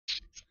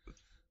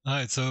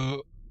Alright,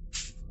 so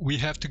we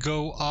have to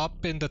go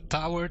up in the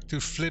tower to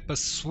flip a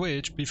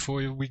switch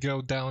before we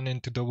go down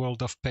into the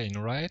world of pain,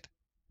 right?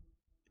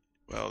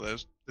 Well,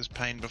 there's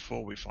pain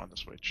before we find the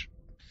switch,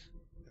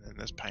 and then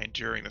there's pain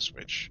during the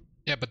switch.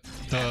 Yeah, but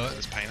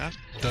There's pain after.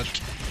 the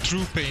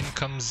true pain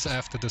comes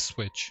after the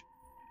switch.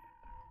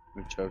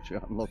 Which helps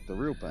you unlock the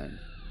real pain.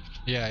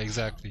 Yeah,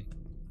 exactly.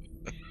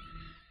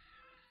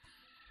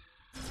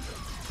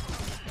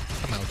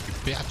 Come out, you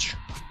bitch.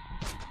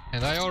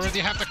 And I already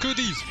have the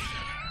goodies!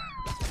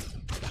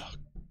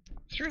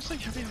 Seriously,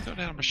 haven't even got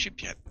out of my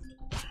ship yet.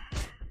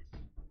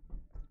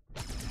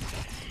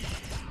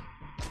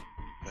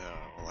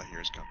 All I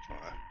hear is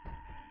gunfire.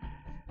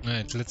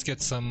 Alright, let's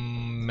get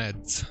some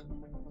meds.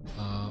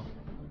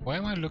 Why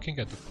am I looking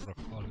at the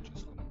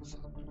proctologist?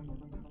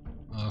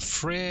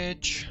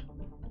 Fridge,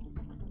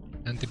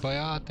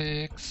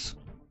 antibiotics,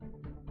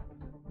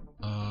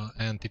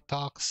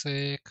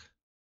 antitoxic,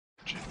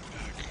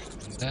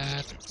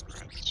 that,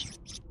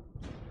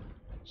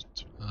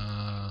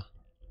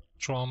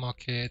 trauma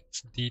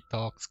kits,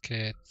 detox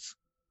kits,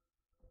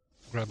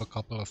 grab a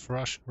couple of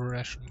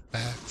ration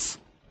packs,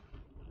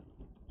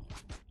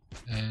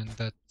 and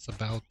that's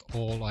about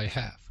all I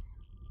have.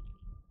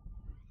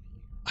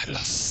 I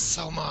lost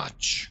so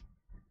much!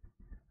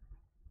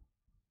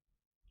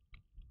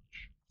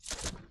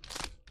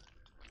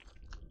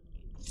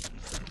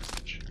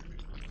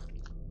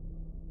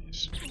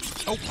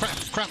 Oh crap,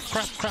 crap,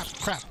 crap, crap,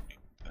 crap!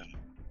 I'm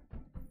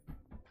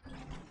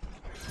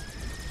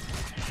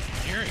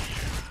hearing you,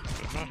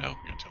 but I'm not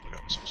helping you until I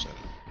got this all set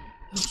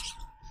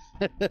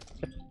up.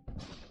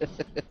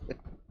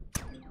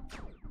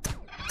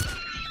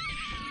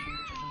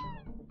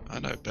 I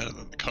know better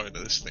than the code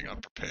of this thing.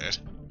 I'm prepared.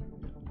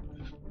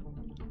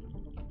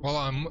 Well,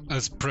 I'm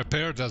as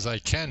prepared as I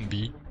can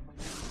be.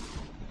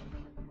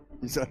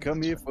 He's like,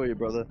 I'm here for you,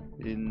 brother,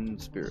 in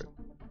spirit.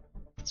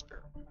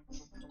 Spirit.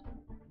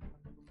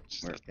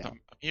 Where's I'm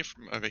here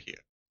from over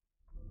here.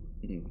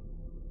 Hmm.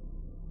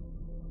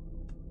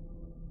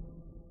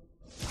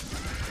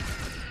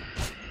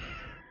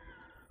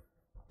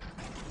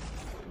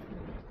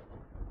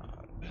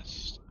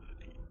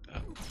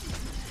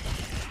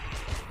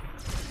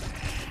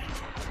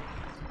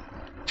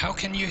 How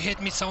can you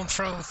hit me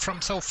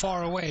from so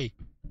far away?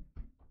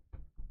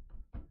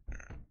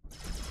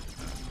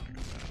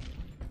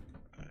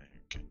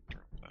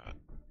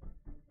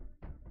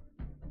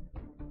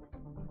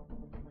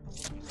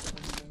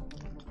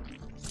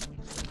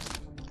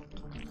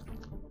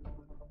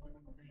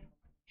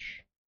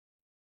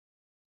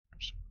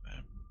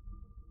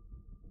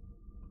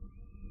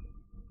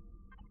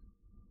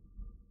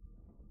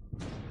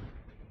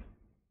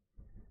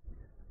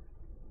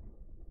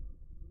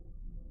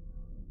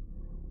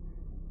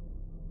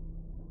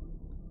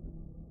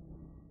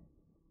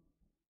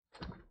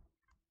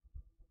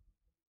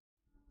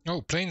 Oh,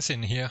 plane's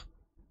in here.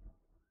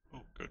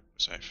 Oh, good. We're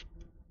safe.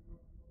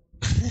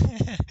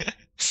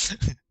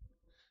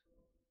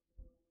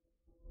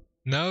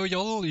 No,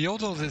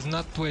 Yodel is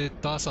not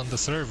with us on the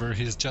server,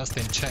 he's just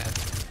in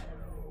chat.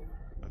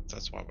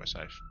 That's why we're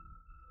safe.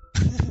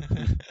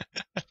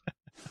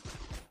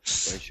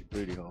 Waste your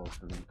booty hole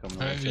for them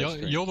coming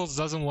on Yodel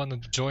doesn't want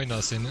to join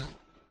us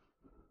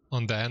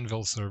on the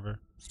Anvil server.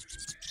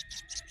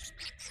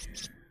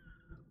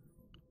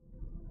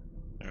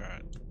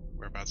 Alright.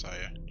 Whereabouts are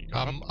you?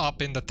 I'm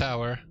up in the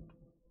tower.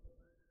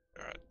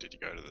 Alright, did you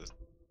go to the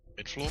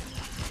mid-floor?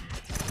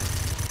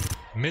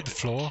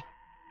 Mid-floor?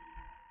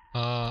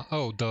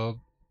 Oh,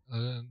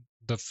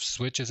 the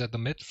switch is at the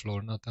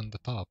mid-floor, not on the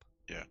top.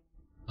 Yeah.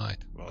 Right,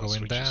 Well,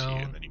 going down.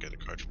 Here, and then you get the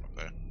code from up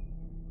there.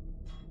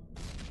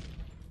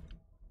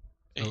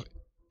 So,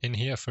 in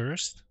here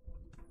first.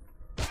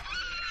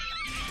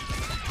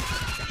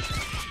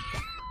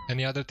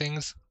 Any other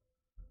things?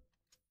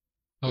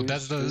 Oh,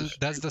 that's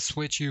the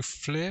switch you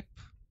flip,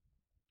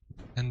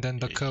 and then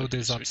the code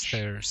is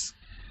upstairs.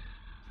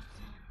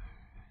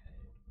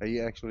 Are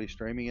you actually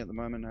streaming at the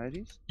moment,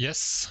 Hades?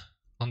 Yes,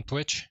 on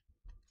Twitch.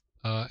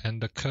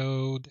 And the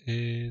code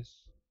is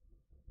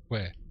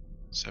where?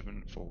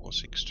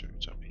 7462.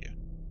 It's up here.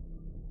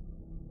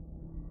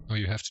 Oh,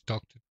 you have to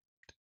talk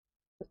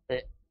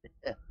to.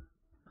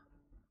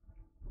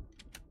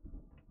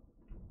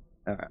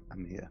 Alright,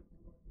 I'm here.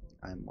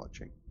 I'm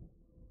watching.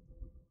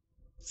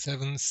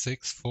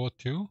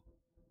 7642.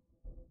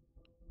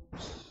 I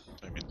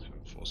mean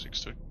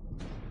 7462.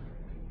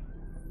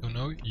 Oh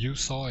no, you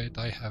saw it.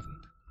 I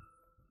haven't.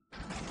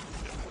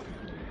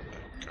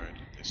 Go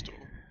into this door.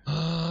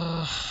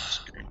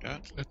 Scream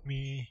that. Let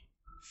me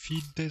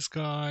feed this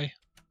guy.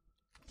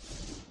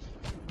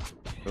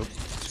 Oh,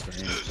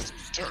 screen.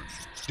 Turn.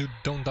 Dude,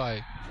 don't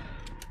die.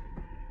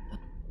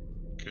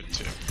 Good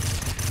tip.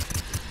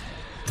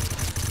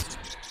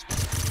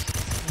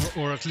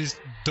 Or at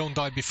least don't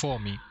die before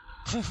me.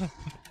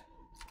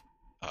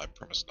 I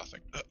promise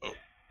nothing. Oh.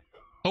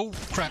 Oh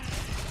crap!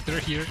 They're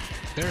here.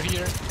 They're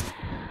here.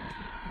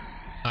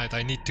 Alright,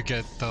 I need to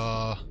get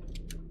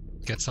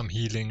some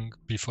healing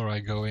before I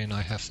go in.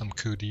 I have some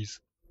cooties.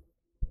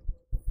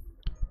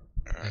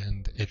 Alright. Alright,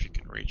 And if you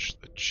can reach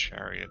the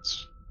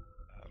chariot's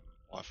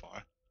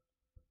Wi-Fi.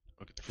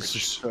 Look at the This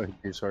fridge. is so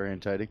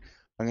disorientating.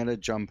 I'm gonna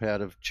jump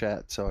out of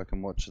chat so I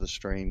can watch the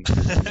stream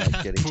because I'm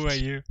like Who are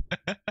you?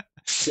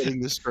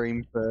 getting the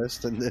stream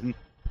first and then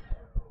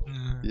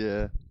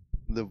yeah,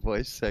 the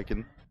voice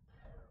second.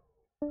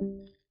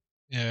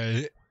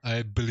 Yeah,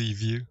 I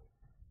believe you.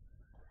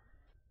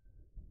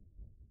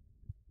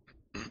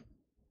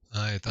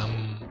 Alright,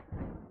 I'm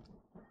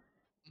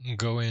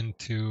going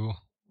to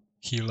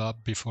heal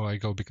up before I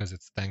go because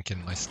it's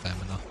tanking my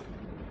stamina.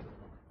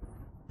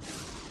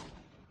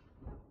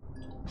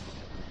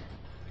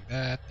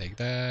 Take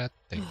that,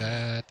 take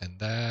that, and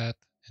that,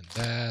 and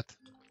that,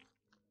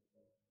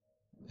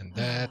 and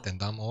that,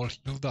 and I'm all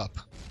healed up.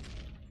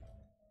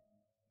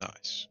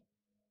 Nice.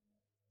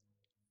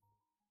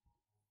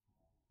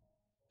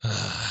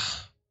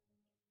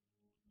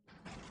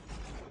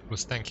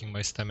 Was tanking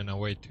my stamina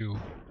way too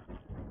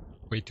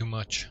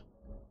much.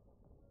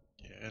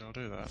 Yeah, it'll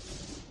do that.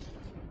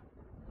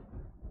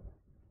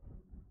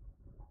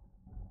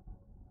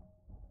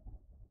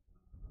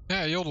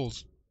 Yeah,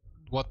 yodels.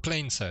 What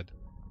Plane said.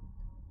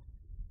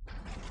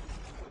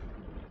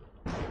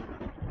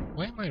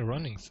 Why am I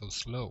running so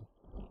slow?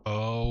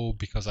 Oh,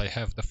 because I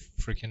have the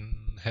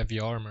freaking heavy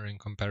armor in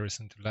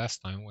comparison to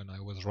last time when I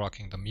was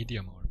rocking the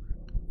medium armor.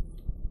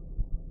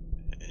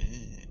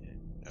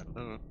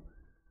 Hello.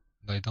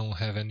 I don't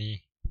have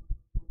any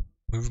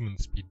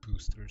movement speed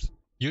boosters.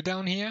 You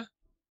down here?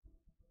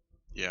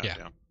 Yeah, Yeah.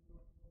 down.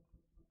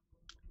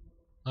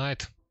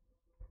 Alright.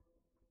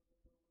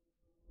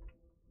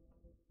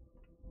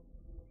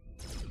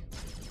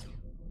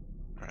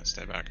 Alright,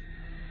 stay back.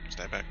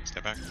 Stay back,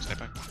 stay back, stay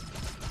back.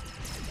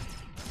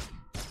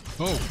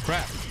 Oh,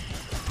 crap.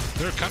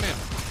 They're coming.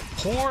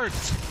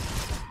 Hordes!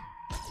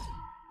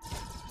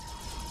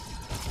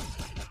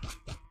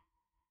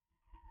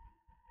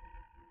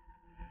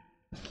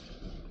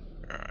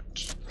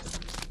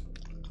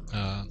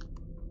 Alright.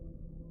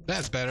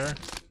 That's better.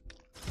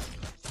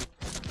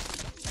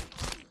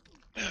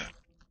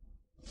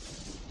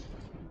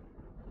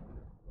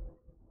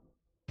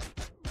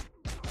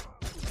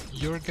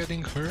 You're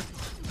getting hurt?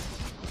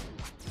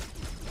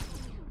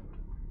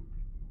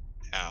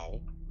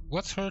 Ow.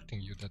 What's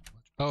hurting you that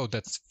much? Oh,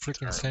 that's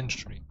freaking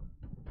Sentry.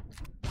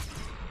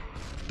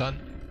 Done.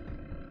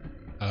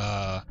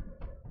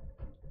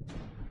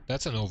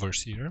 That's an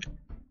Overseer.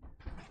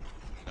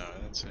 No,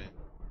 that's a...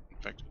 In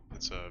fact,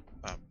 it's a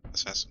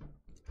assassin.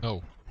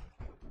 Oh.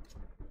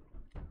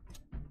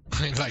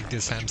 I like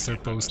this hamster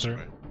poster.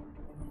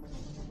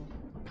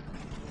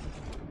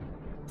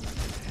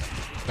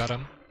 Got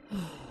him.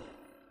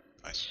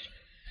 Nice.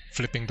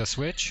 Flipping the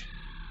switch.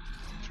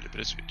 Flip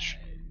it a switch.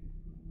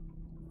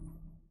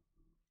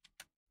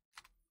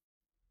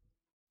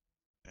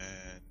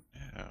 And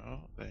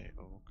now they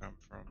all come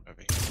from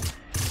over here.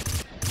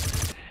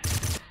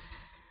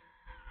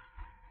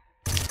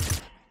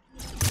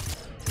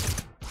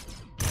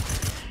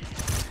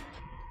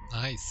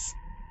 Nice.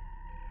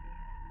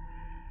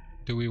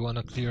 Do we want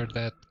to clear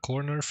that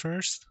corner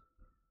first?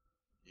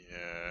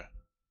 Yeah.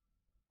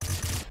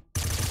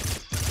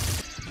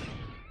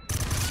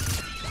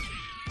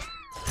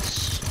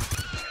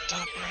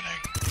 Stop running.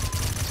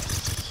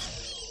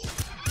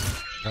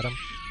 Got him.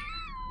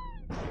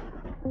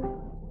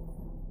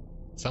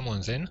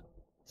 Someone's in.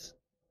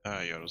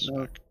 Ah, Yodel's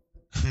No. back.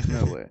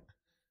 Nowhere.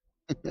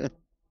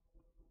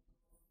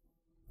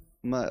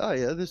 Oh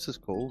yeah, this is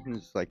cool. And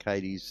it's like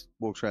Hades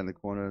walks around the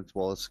corner, it's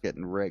Wallace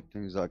getting wrecked,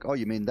 and he's like, "Oh,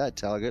 you mean that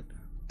target?"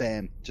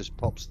 Bam, just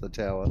pops the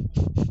tower.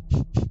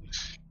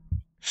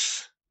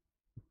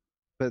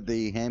 But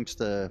the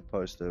hamster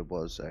poster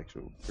was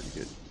actually pretty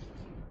good.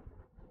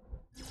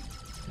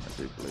 I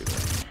do believe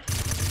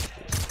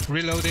that.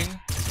 Reloading.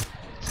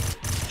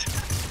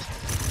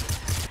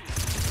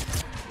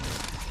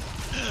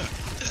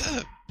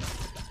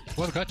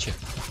 What got you?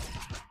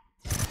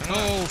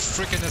 Oh,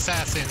 freaking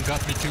assassin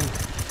got me too.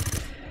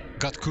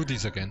 Got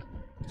cooties again.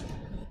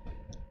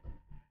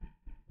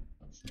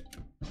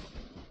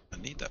 I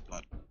need that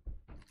blood.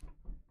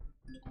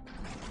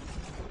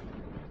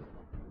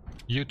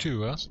 You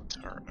too, huh? There's a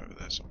turret over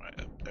there somewhere.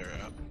 Yep, there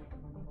we are.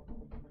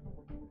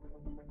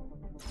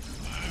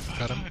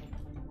 Got him.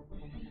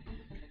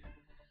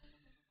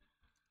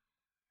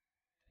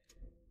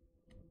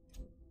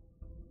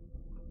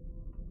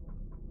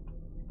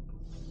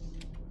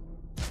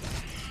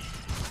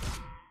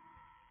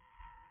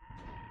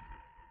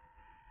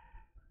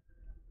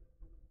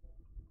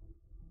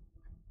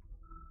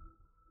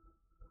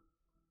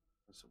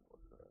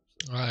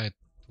 Right.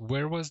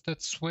 Where was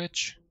that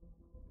switch?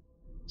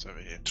 It's over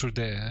here. Through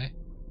there, eh?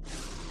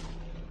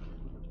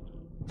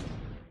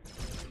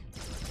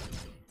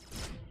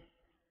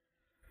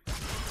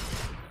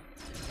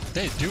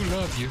 They do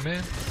love you,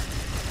 man.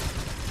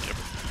 Yep.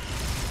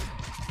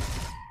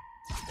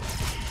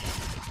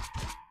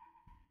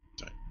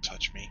 Don't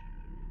touch me.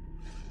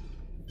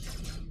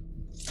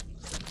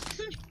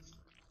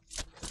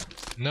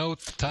 No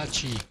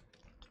touchy.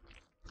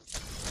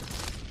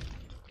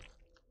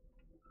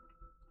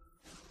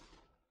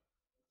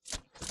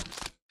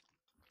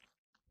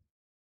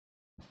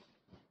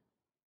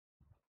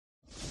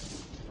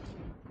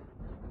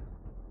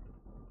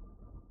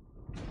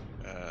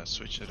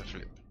 switch to the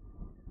flip.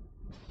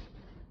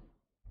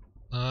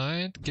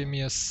 Alright, give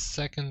me a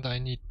second, I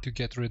need to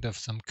get rid of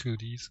some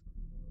cooties.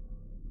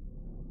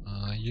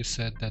 You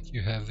said that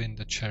you have in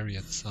the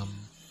chariot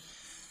some...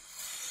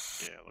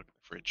 Yeah, look at the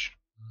fridge.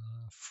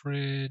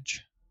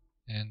 Fridge,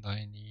 and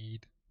I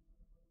need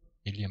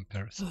alien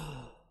parasite.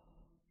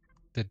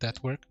 Did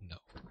that work? No.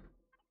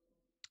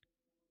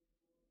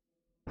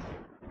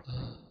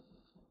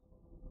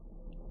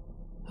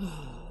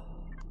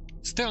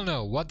 Still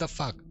no, what the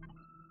fuck?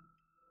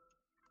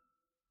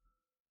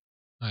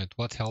 Alright,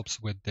 what helps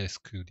with this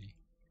cootie?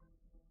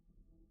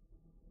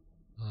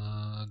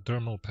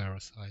 Dermal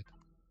parasite.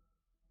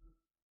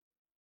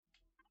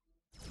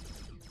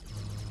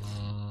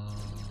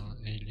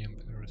 Alien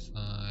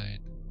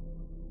parasite.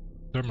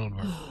 Dermal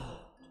worm.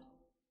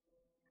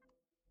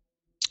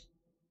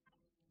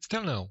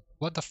 Still no.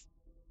 What the f...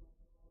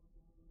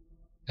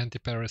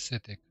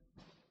 Antiparasitic.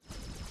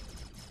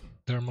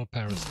 Dermal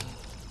parasite.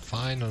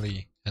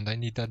 Finally. And I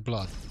need that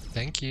blood.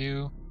 Thank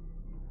you.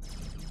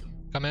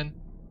 Come in.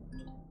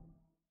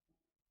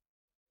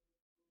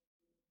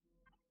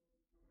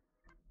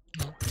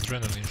 Oh,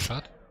 adrenaline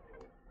shot.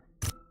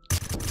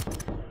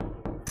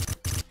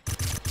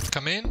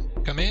 Come in.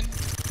 Come in.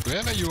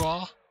 Whoever you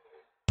are.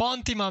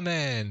 Ponty, my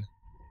man.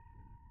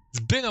 It's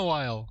been a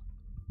while.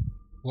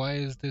 Why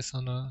is this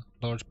on a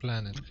large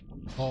planet?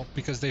 Oh,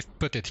 because they've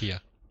put it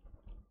here.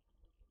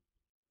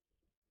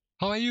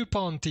 How are you,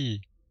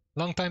 Ponty?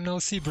 Long time no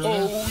see,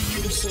 brother. Oh,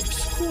 you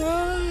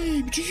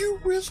subscribed! You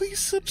really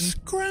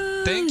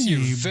subscribed! Thank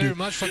you very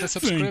much for the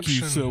subscription. Thank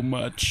you so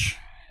much.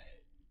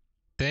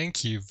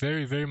 Thank you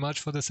very, very much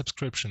for the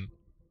subscription.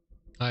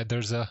 Alright,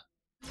 there's a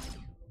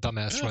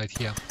dumbass right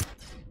here.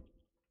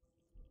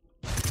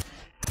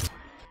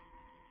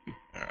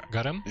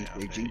 Got him? Yeah,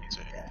 easy.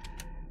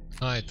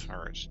 Alright.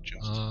 Turret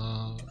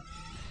just.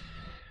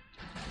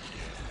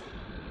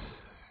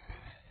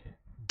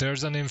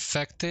 There's an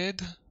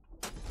infected.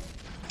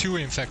 2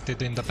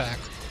 infected in the back.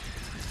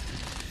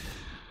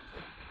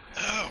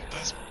 Oh,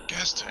 that's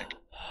gas tank.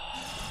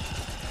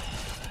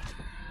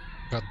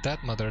 Got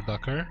that, mother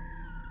ducker.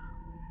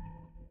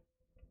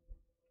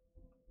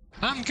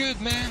 I'm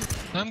good, man.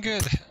 I'm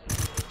good.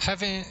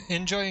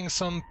 Enjoying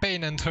some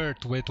pain and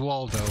hurt with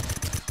Waldo.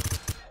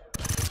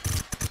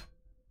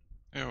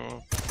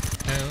 Ew.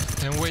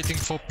 And waiting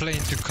for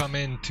Plane to come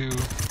in to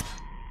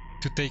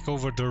take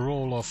over the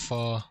role of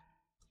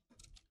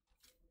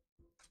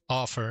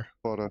Offer.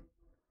 Potter.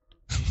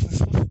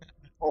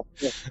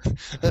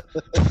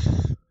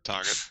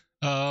 Target.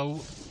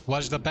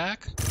 Watch the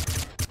back.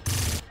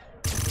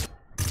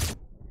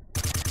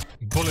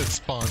 Bullet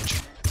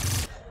sponge.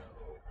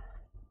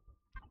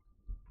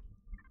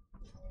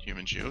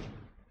 Human shield.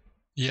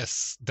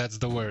 Yes, that's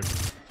the word.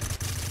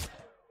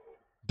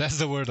 That's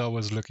the word I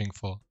was looking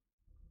for.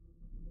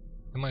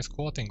 Am I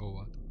squatting or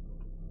what?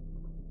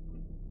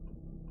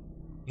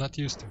 Not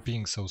used to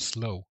being so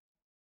slow.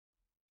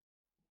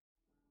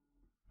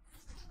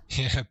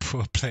 Yeah,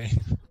 poor Plane.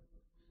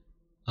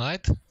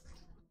 Alright.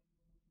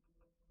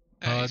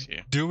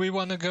 Do we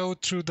want to go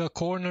through the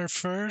corner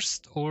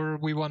first, or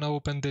we want to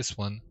open this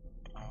one?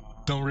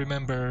 Don't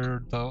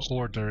remember the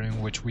order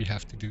in which we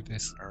have to do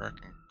this. I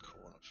reckon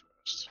corner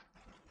first.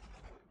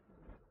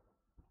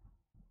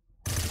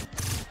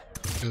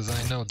 Because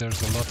I know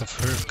there's a lot of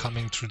hurt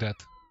coming through that.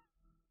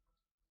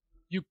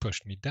 You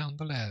pushed me down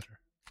the ladder.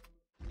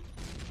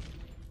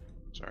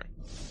 Sorry.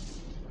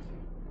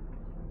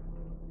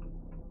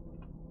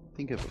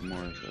 Think of it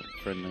more as a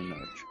friendly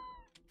nudge.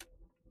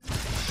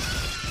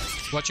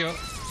 Watch your...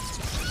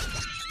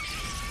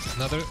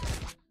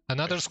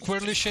 Another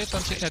squirrely shit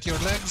at your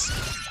legs.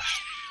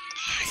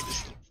 Hey,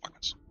 these little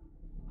fuckers.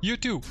 You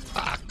too.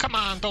 Ah, come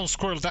on, don't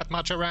squirrel that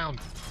much around.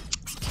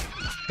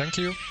 Thank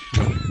you.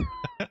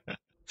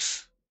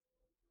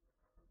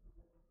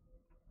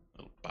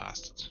 Little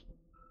bastards.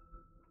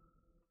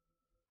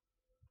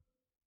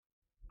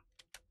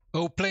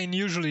 Oh, Plane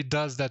usually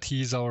does that.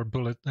 He's our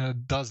bullet.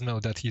 Does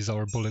know that he's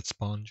our bullet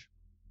sponge.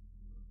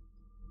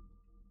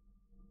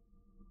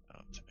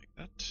 I'll take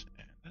that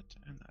and that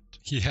and that.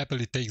 He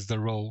happily takes the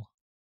role.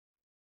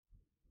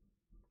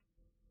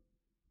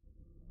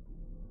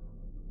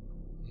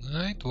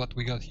 Alright, what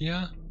we got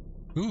here?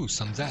 Ooh,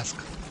 some Zask.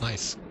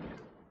 Nice.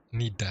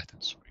 Need that.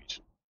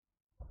 Sweet.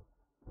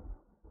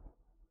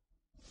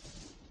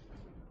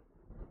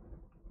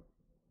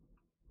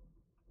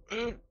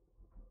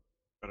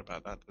 What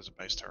about that? There's a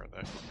base turret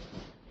though.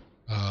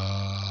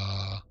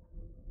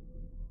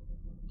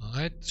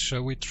 Alright,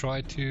 shall we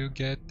try to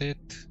get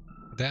it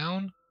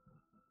down?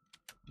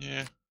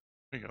 Yeah,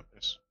 we got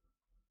this.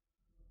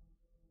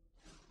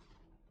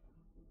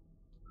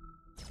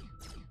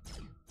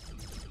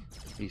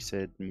 He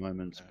said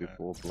moments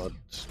before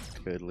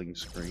blood-curdling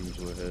screams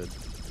were heard.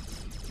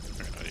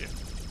 Great idea.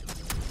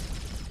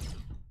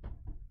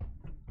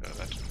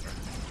 That didn't work.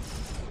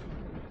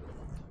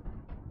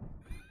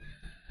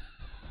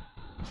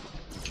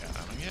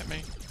 Come get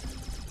me.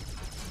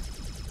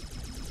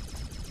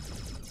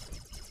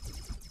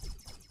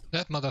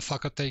 That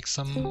motherfucker takes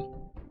some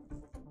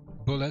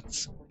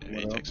bullets. Yeah,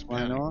 he What takes up, a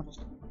pounding. Nice?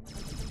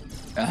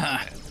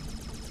 Ah,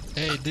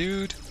 Hey,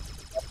 dude.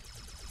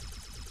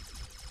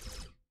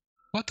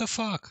 What the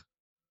fuck?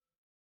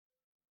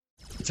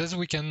 It says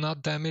we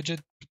cannot damage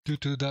it due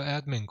to the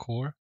admin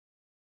core.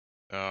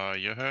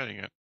 You're hurting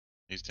it.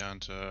 He's down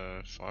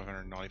to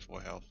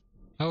 594 health.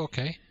 Oh,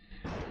 okay.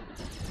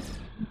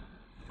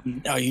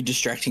 are you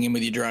distracting him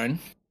with your drone?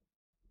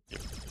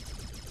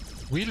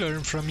 We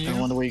learn from I you.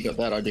 wonder where you got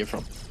that idea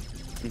from.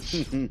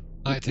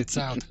 Alright, it's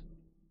out.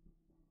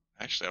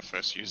 Actually, I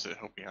first used it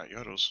helping out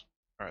Yodels.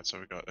 Alright, so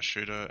we got a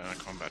shooter and a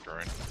combat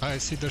drone. I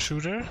see the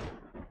shooter.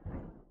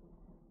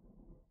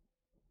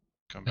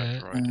 Combat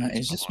drone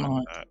is this behind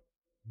mine? that.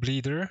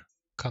 Bleeder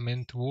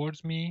coming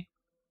towards me.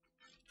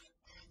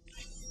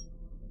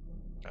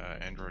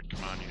 Android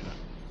command unit.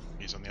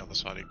 He's on the other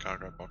side of your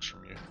cargo box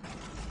from you.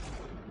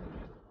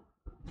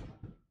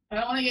 I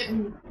don't want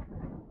to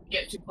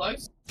get too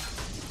close. I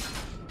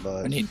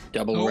But need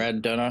double Oh.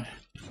 rad, don't I?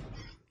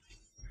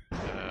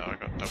 I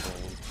got double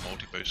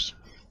multi-boost.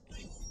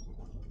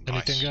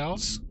 Anything Nice.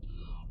 else?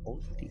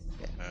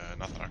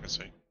 Nothing I can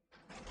see.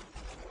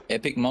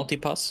 Epic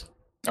multi-pass?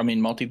 I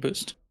mean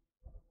multi-boost?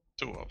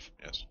 2 of,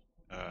 yes.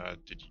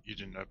 You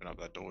didn't open up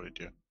that door, did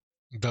you?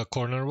 The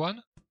corner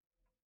one?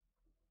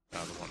 The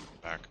one in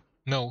the back.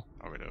 No.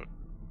 How we do it?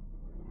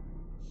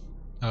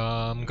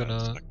 I'm It's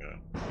gonna like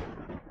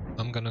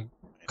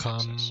a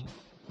come access.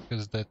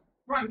 because that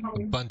Right, a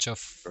probably. bunch of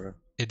Sure.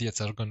 idiots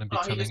are gonna be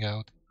Oh, he coming just-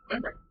 out.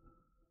 Remember.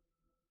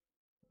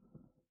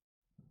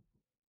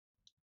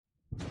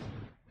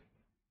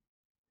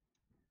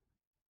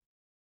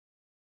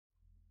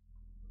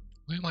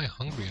 Why am I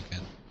hungry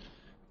again?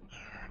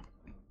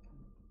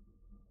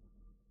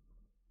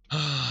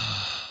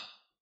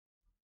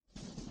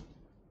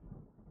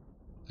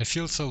 I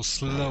feel so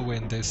slow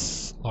in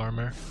this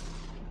armor.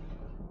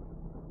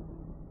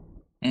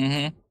 Mm-hmm.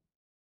 Yeah,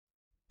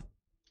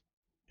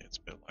 it's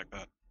a bit like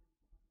that.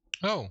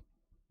 Oh,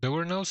 there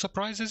were no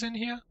surprises in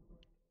here?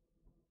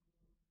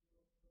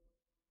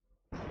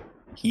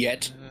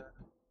 Yet.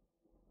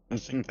 I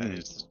think that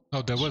is.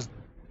 Oh, there was...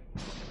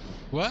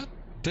 What?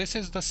 This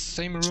is the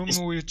same room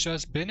we've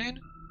just been in?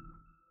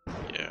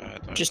 Yeah. I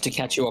don't Just to know.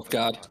 catch you off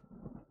guard.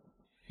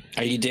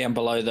 Are you down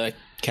below the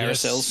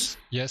carousels?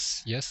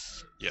 Yes,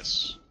 yes.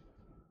 Yes.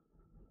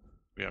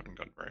 We haven't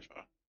gotten very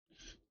far.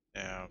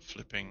 Now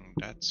flipping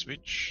that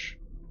switch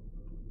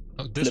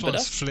Oh, this Flip it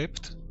one's up?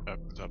 flipped.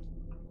 opens up.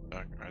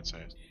 I'd say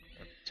it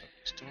opens up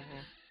this door.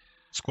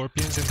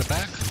 Scorpions in the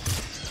back.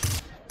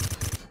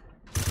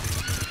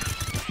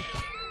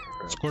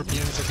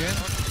 Scorpions again.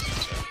 So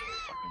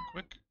fucking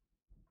quick.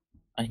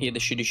 I hear the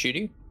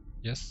shooty.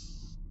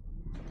 Yes.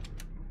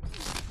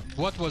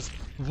 What the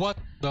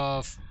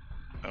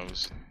That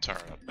was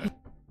turret up there.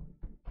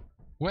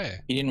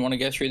 where? You didn't want to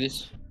go through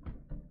this?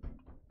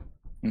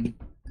 The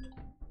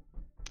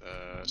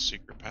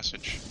secret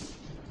passage.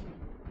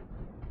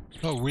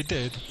 Oh, we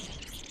did.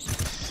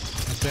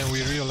 And then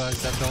we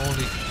realized that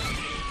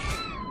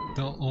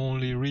the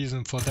only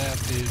reason for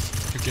that is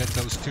to get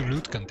those 2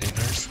 loot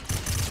containers.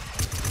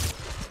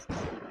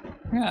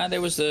 Ah,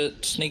 there was the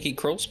sneaky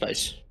crawl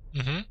space.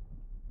 Mm-hmm.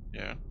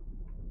 Yeah.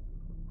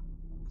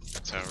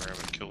 That's how we're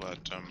able to kill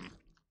that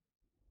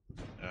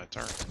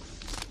turret.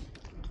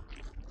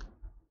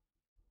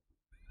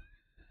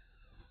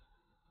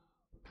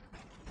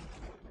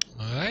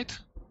 Alright.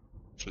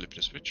 Flip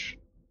the switch.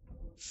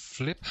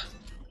 Flip.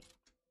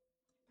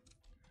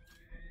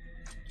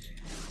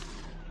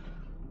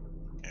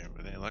 Yeah,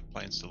 but the elect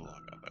plane's still alive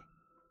out there.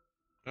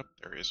 Yep,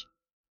 there he is.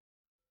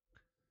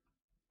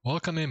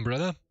 Welcome in,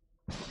 brother.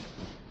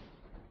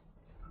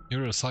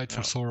 You're a sight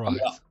for Oh. sore eyes.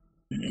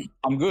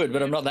 I'm good,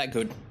 but I'm not that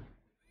good.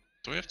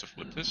 Do we have to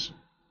flip this?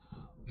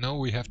 No,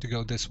 we have to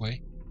go this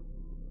way.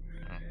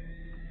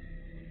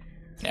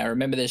 Now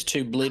remember there's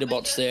 2 bleeder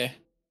bots there.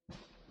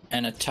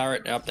 And a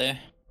turret up there.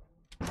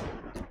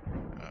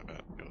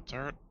 About your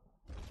turret.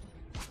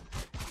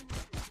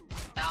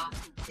 Ah.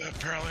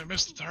 Apparently I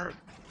missed the turret.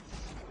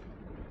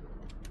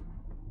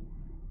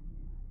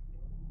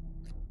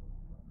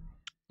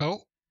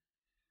 Oh.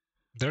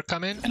 They're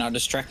coming. And I'll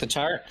distract the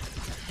turret.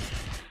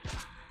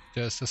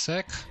 Just a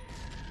sec.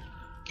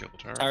 Kill the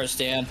turret. Turret's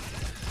down.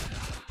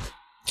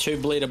 2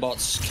 bleeder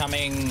bots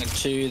coming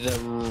to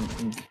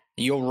the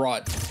your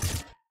right.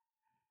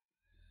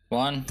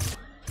 1.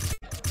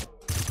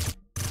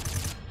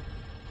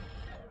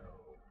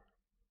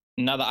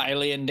 Another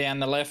alien down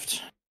the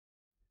left.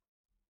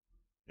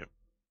 Yep.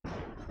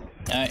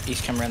 No, he's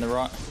come around the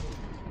right.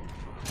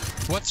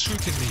 What's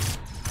shooting me?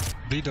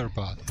 Leader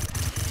bot.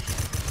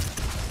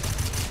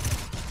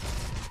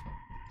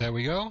 There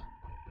we go.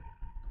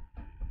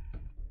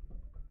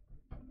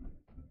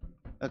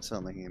 That's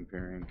something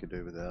Empyrion could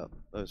do without.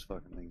 Those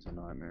fucking things are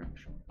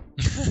nightmarish.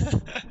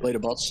 Bleeder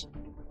bots.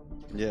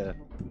 Yeah.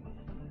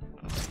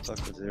 Fuck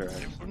the zero.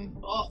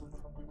 Oh,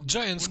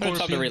 Giant No time to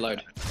scorpion.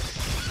 reload.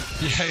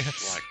 Yeah, yeah.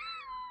 Like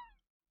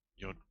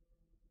your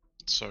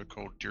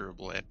so-called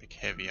durable epic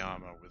heavy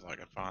armor with like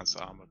advanced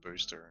armor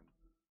booster and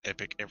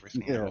epic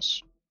everything Yeah.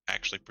 else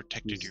actually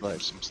protected It's you like-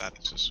 from some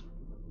statuses.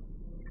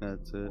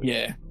 That's it.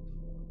 Yeah.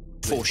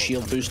 4 Bleeder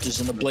shield bot boosters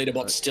and the bleeder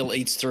bot still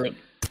eats through it.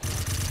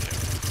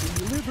 In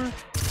your liver.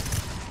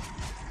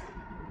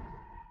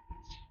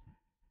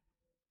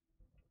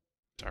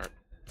 Turret.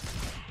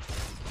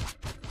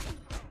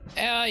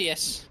 Ah,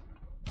 yes.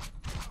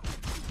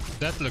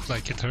 That looked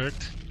like it hurt.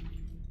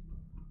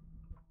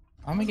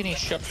 Am I getting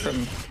shot from...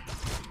 It's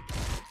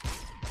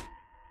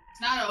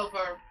not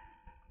over.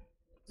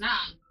 It's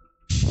not.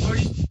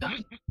 Already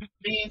done.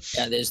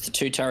 Yeah, there's the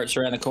 2 turrets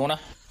around the corner.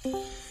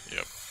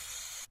 Yep.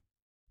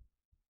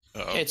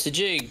 Uh-oh. It's a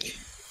jig.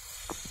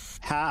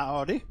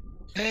 Howdy.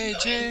 Hey,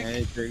 Jake!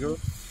 Hey, Trigger.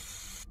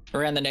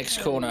 Around the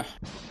next corner.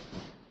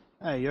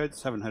 Hey, yo,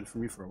 just haven't heard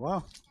from you for a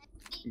while.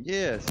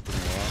 Yeah, it's been a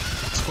while.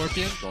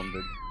 Scorpion?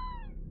 Bonded.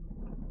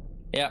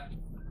 Yep.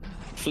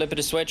 Flip it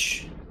a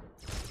switch.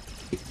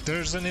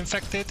 There's an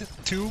infected.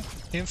 2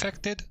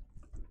 infected.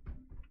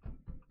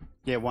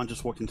 Yeah, one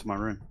just walked into my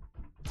room.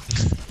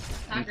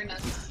 Tiger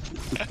nuts.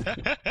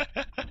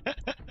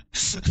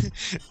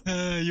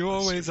 You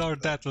always are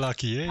that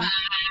lucky, eh?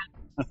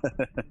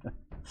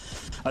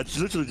 I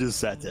literally just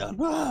sat down.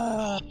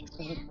 Ah!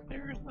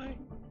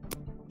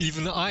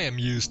 Even I am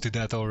used to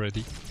that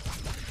already.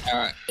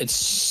 Alright, it's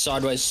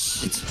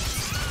sideways.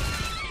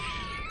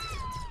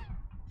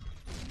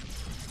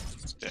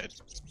 It's dead.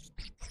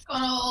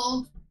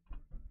 Donald.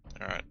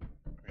 Alright.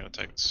 We're gonna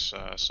take this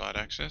side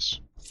access.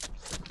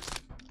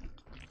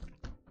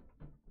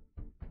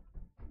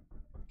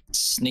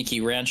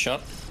 Sneaky round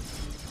shot.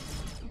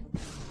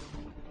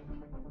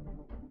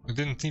 I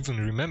didn't even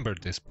remember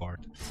this part.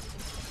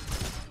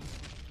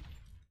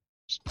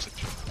 Just sit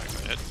you back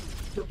of the head.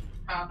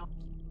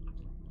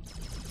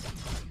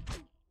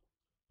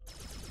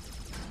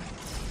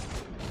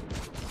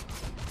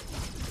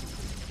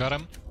 Got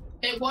him?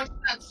 It watched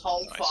that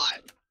whole Nice.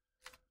 fight.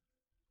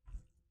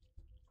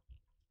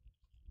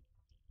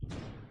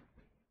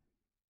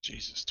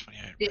 Jesus,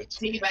 28 It reds.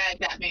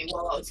 teabagged at me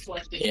while I was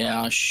collecting.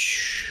 Yeah, And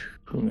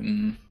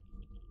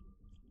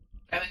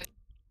then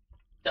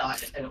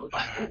died, and it was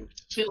like, ooh,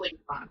 fiddling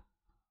fun.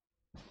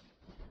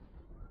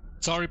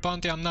 Sorry,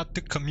 Ponty, I'm not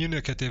too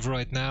communicative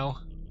right now.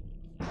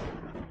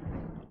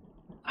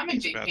 I'm in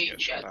About to GP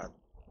get shit. shot at.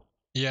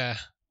 Yeah.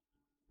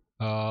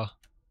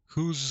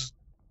 Who's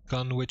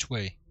gone which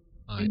way?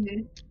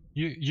 Mhm.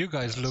 You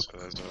guys Yeah, look so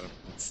there's a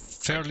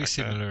fairly back there.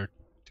 similar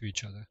to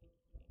each other.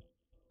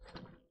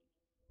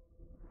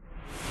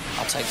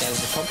 I'll take that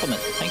as a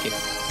compliment. Thank you.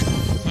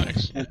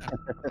 Thanks.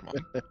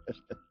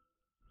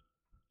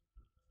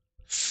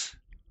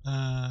 Come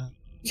on.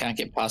 Can't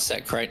get past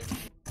that crate.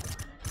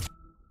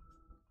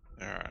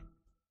 Alright.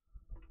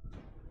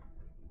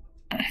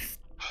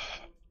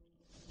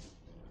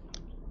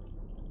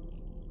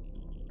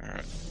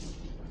 Alright.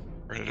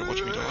 Ready to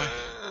watch me die?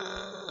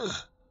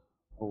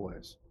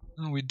 Always.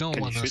 No, we don't Can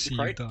you want to shoot the see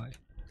you crate? die.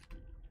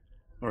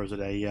 Or is it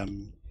a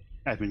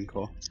admin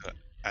core?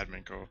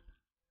 Admin core.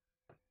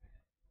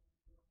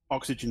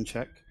 Oxygen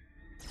check.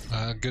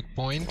 Good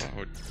point. What I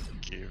would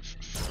give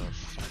for a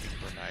fucking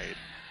grenade.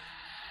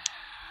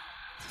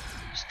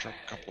 Just drop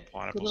a couple of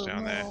pineapples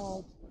down there.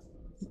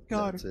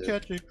 Gotta That's it.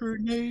 catch a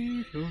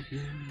grenade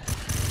again.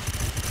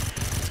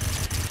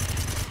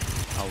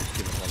 I was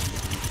giving a lot of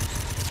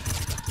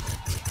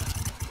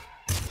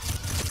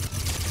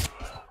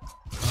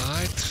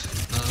Alright,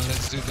 now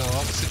let's do the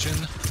oxygen.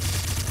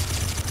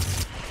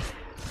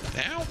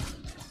 Now?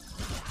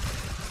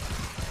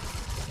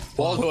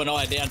 Waldo and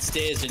I are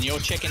downstairs and you're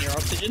checking your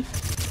oxygen?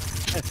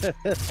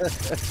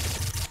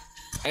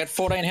 I got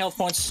 14 health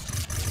points.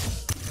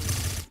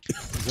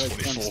 Go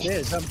 24.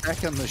 downstairs. I'm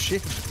back on the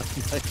ship.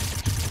 I'm like,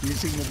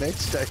 using the med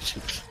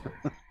station.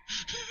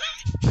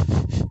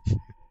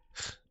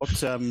 What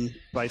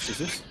base is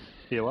this?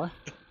 POI?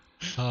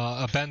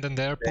 Abandoned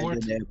airport.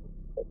 And then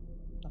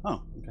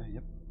Oh, okay,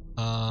 yep.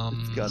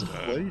 it's got a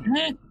blade.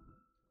 Eh,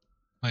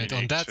 Wait, on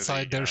Unique that to the,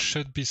 side there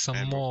should be some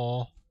handbook.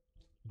 more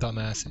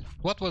dumbasses.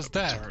 What was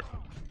that? Turret.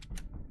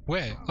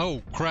 Where?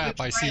 Oh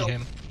crap, I see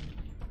him.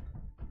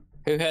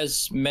 Who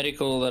has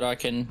medical that I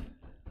can...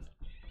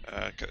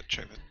 Gotta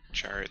check the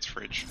chariot's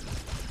fridge.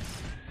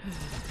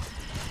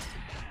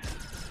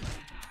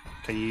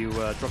 Can you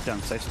drop down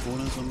safe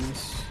spawners on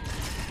this?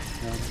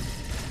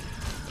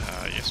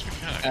 Yes, we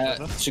can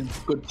actually. It's a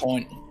good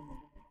point.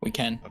 We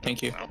can, I don't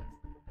thank you. know.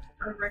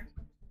 Perfect.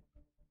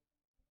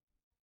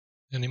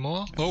 Any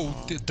more? Oh,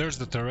 there's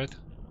the turret.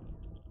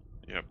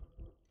 Yep.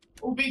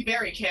 We'll be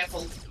very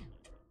careful.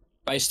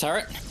 Base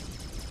turret.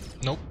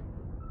 Nope.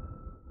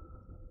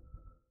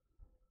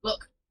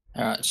 Look,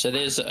 Alright, so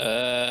there's...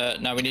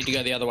 no, we need to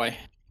go the other way.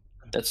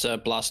 That's a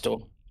blast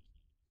door.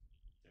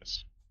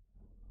 Yes.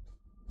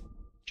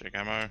 Check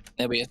ammo.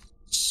 There'll be a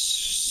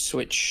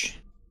switch.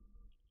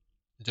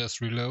 Just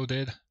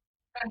reloaded.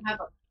 I don't have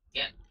a.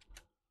 Yeah.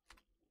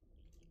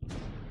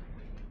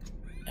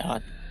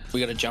 We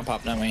gotta jump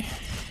up, don't we?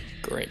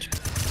 Great.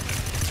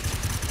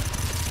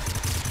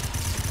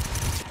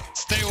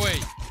 Stay away!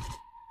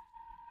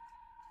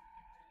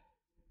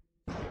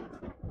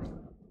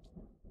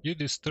 You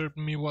disturbed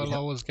me while I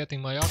was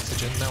getting my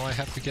oxygen, now I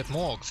have to get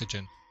more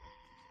oxygen.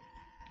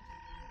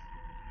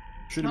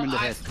 Shoot him in the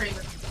head. Ice cream.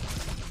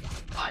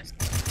 Ice.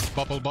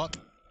 Bubble bot.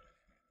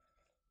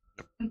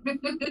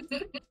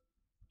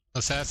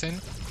 Assassin.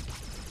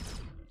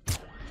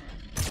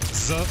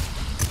 Zup.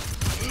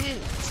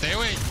 Stay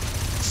away!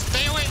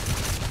 Stay away!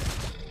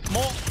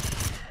 More!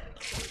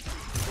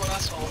 What I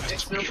saw,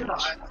 it's still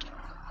alive.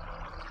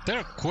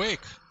 They're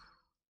quick!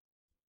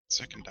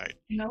 Second date.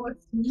 No,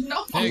 it's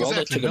not. Yeah, Well,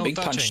 they exactly, took a no big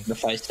punch touching. in the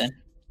face then.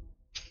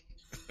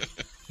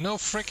 No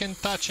freaking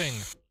touching!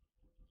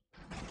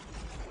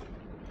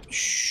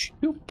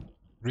 Shoop.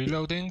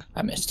 Reloading.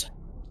 I missed.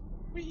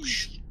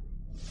 Whee!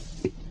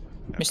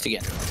 Missed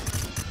again.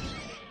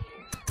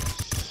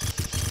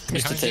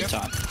 Missed the Behind third you.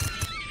 time.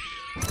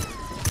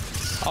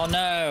 Oh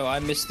no, I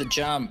missed the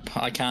jump.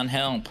 I can't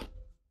help.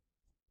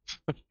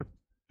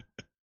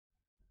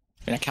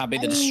 And I can't be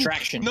the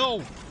distraction.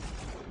 No!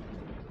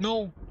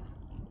 No!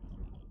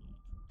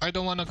 I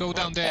don't wanna go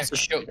down there. That's a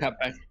shortcut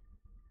back.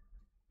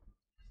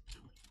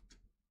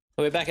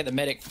 We're back at the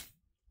medic.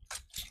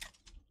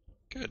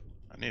 Good.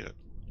 I need it.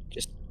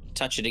 Just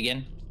touch it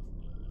again.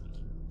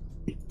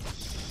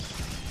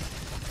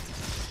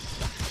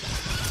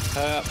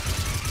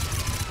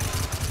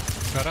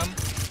 Got him.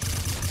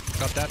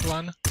 Got that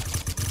one.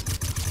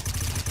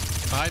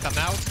 Alright, I'm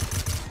out.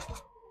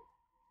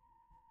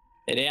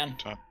 They're down.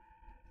 Time.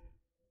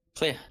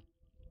 Clear.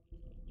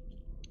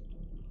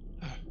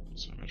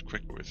 So much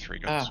quicker with 3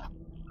 guns. Ah.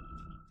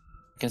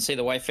 I can see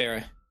the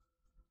Wayfarer.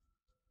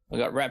 We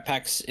got rat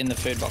packs in the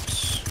food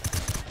box.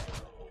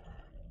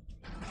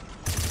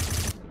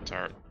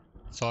 Turret.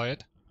 Saw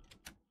it.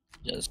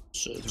 Just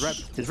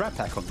There's rat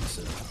pack on this.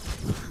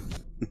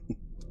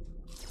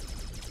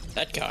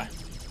 that guy.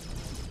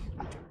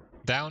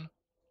 Down.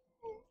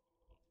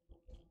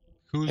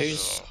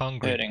 Who's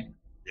hungry? Hurting?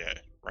 Yeah,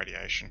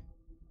 radiation.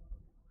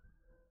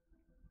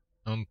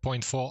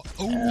 0.4.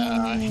 Oh,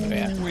 here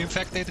we are.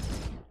 infected.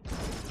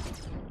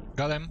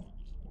 Got him.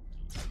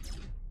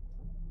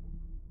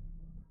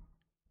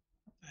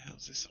 What the hell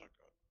is this I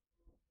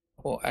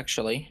got? Or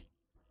actually,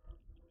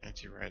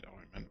 Anti-rad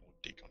ointment or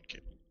decon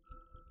kit?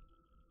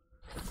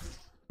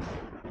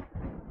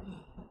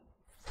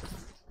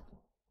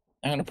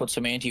 I'm gonna put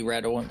some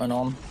anti-rad ointment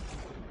on.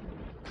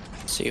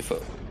 See if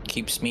it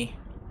keeps me.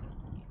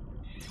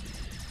 I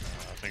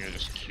think I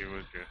just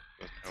cured you.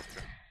 Doesn't help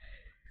you.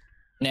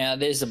 Now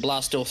there's the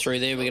blast door through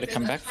there. We gotta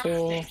come back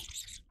for.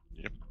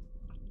 Yep.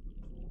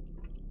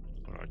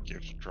 What I'd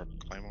give to drop a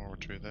claymore or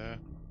 2 there.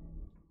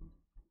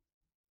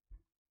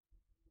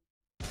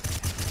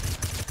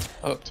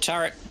 Oh,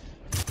 turret.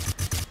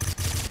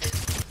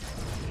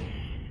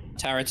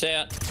 Turret's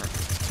out.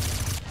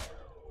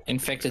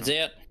 Infected's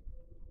out.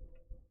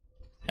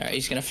 Alright,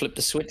 he's gonna flip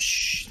the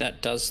switch.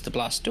 That does the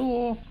blast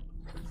door.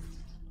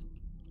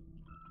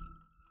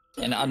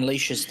 And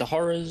unleashes the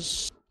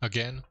horrors.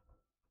 Again.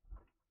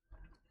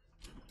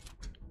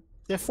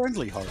 They're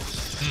friendly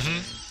horrors.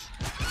 Mm-hmm.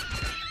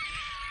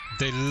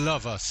 They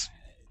love us.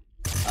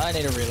 I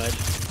need a reload.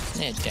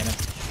 Yeah, damn it.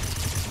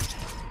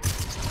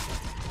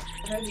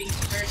 Very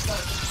slow.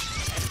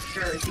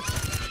 Very.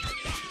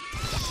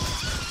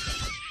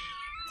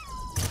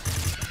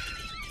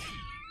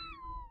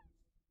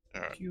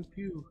 Alright, Pew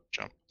pew.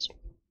 jump. So,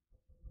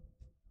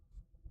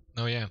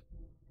 Oh yeah.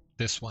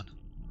 This one.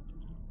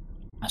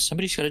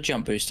 Somebody's got a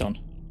jump boost on.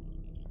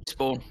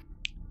 Spawn.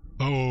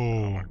 oh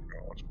Oh. my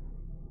god.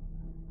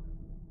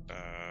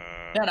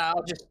 No,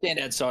 I'll just stand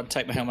outside and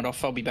take my helmet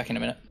off. I'll be back in a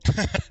minute.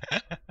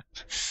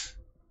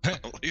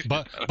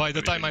 But by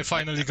the time I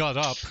finally got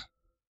up,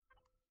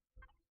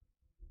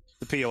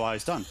 The POI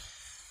is done.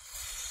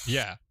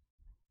 yeah.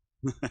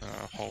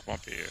 Hold my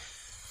beer.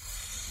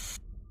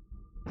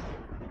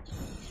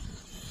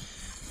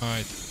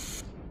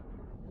 Alright.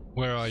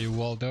 Where are you,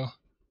 Waldo?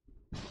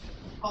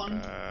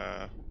 On.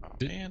 Oh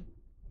Did- man.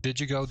 Did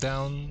you go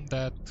down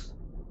that?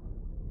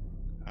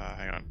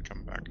 Hang on,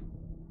 come back.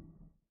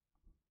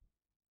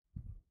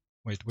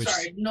 Wait, which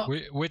Sorry, not.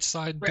 which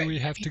side do we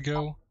have to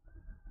go?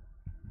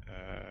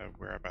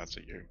 Whereabouts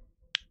are you?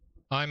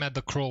 I'm at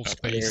the crawl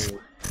space.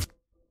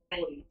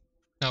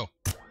 No.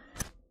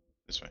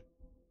 This way.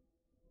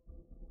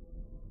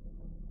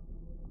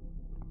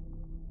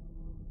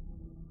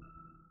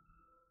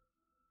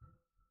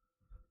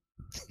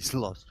 He's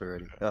lost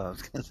already. Oh, I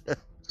was gonna say.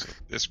 So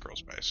this crawl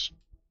space.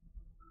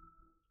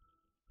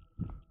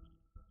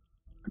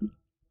 I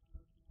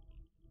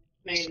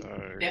mean,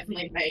 So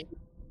definitely made.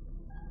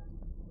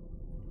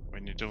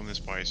 when you're doing this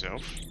by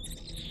yourself,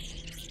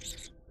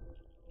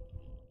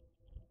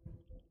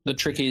 The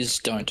trick is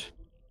don't.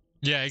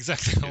 Yeah,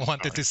 exactly. I It's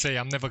wanted fine. to say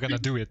I'm never gonna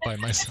do it by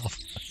myself.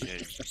 yeah,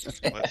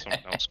 you let someone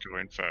else go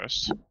in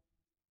first.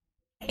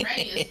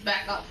 Ready is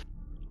back up.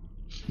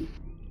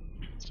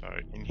 So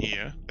in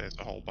here, there's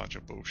a whole bunch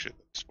of bullshit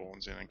that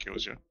spawns in and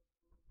kills you.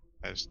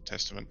 As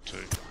testament to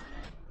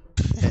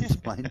Tense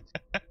plane.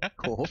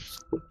 Corpse.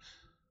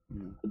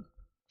 Mm.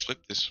 flip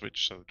this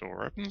switch so the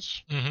door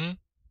opens, Mm-hmm.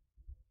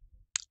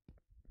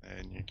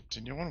 and you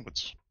continue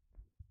onwards.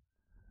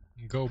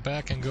 Go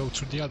back and go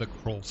through the other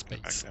crawl Back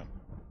space. down.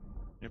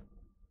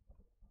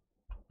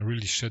 I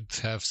really should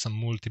have some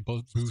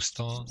multiple boost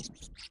on.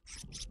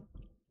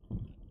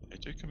 They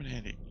do come in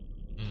handy.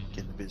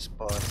 Getting a bit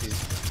spicy.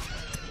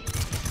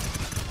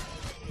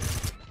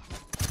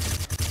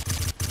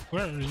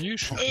 Where are you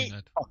shooting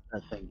at? Oh,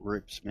 that thing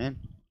rips, man.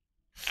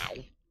 Ow.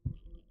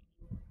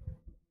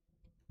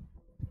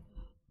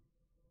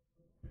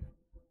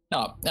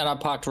 Oh, and I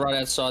parked right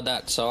outside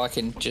that, so I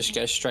can just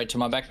go straight to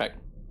my backpack.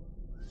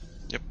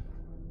 Yep.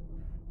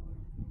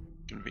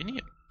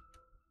 Convenient.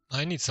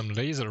 I need some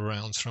laser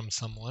rounds from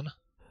someone.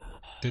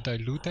 Did I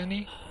loot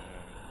any?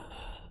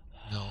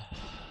 No.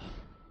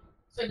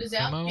 So does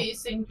Ammo? our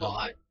piercing No.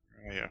 bot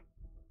Oh yeah.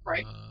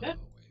 break it?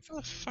 How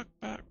the fuck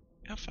back?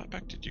 How far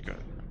back did you go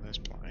from this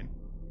plane?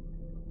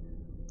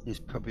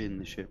 He's probably in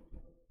the ship.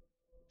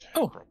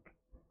 Oh. Probably.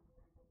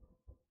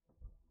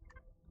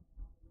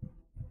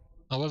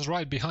 I was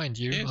right behind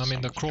you. Yeah, I'm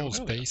in the someone's crawl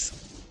doing earlier.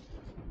 space.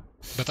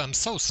 But I'm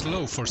so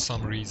slow for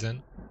some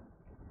reason.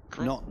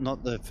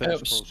 Not the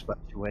first Oops. crawl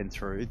space you went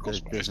through. Crawl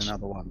There's space.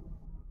 another one.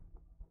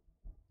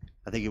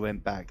 I think you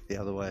went back the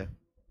other way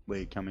where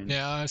you come in.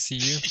 Yeah, I see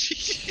you.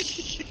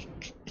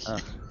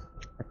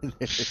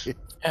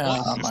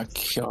 Oh my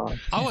god.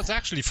 I was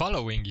actually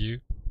following you.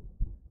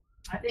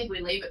 I think we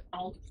leave it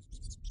on.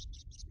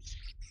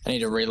 I need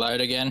to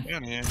reload again.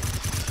 Down here.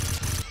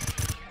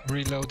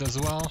 Reload as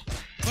well.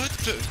 What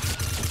the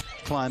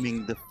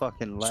Climbing the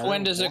fucking ladder. So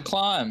when does it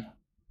climb?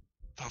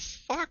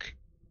 fuck?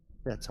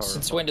 That's horrible.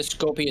 Since when do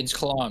scorpions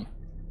climb?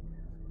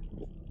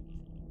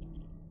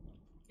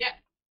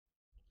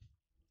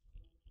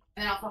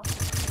 And I'll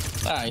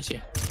Ah,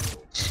 easy.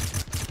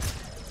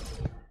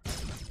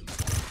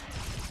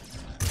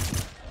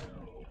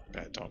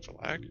 Bad time for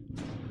lag.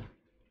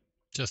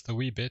 Just a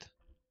wee bit.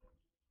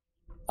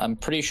 I'm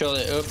pretty sure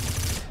that. Oop.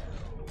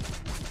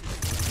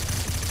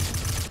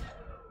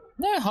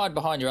 No, hide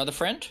behind your other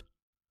friend.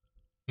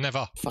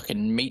 Never.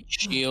 Fucking meat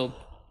shield.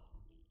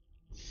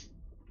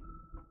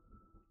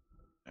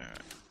 Alright.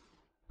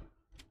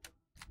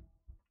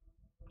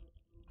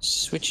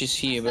 Switch is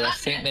here, but I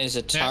think there's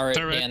a turret,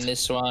 turret. down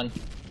this one.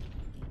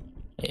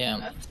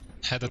 Yeah.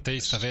 Had a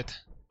taste of it.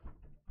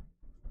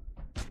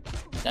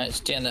 No,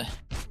 it's down the.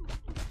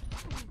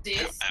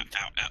 this. Ow,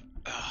 ow, ow.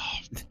 Oh,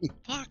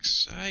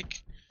 fuck's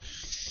sake.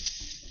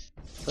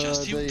 Oh,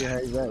 Just do you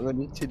hate that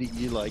when it's hitting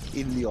you like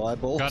in the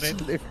eyeballs? Got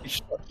it. And every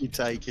shot you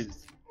take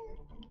is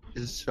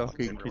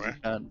shocking because you Everywhere.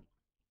 can't.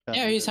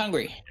 Yeah, he's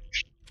hungry.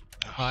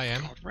 Oh, I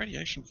am. God,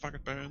 radiation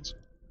fucking burns.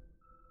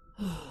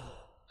 Harvest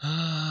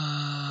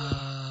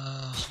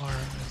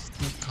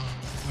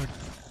decon. Where the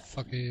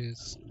fuck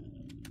is?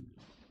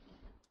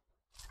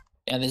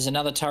 Yeah, there's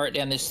another turret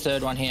down this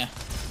third one here.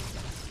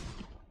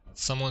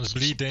 Someone's Some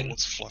bleeding.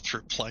 bullets fly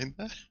through plane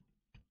there.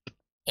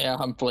 Yeah,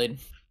 I'm bleeding.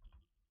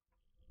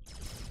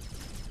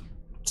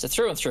 So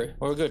through and through,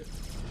 we're good.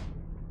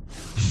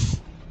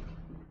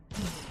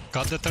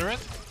 Got the turret?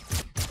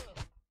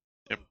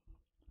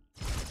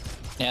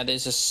 Now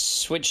there's a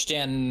switch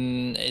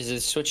down. Is there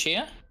a switch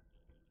here?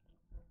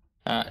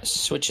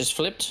 Switch is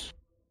flipped.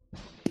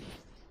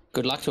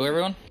 Good luck to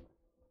everyone.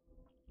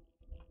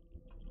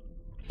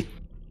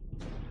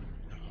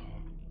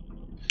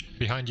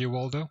 Behind you,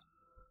 Waldo?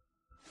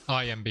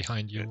 I am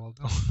behind you, Yeah.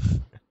 Waldo.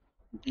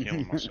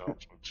 Healing myself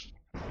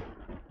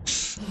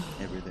with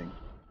Everything.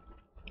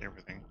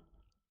 everything.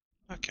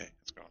 Okay,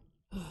 it's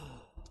gone.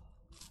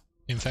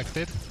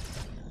 Infected?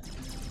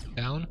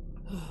 Down?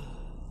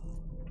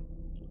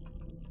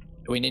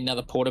 Do we need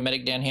another porter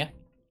medic down here?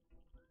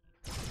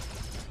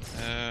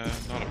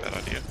 Not a bad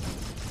idea.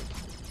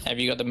 Have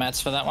you got the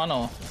mats for that one,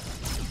 or?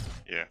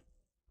 Yeah.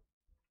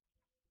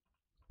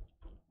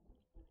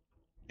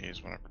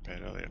 Here's one I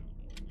prepared earlier.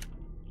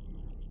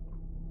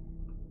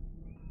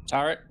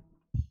 Turret?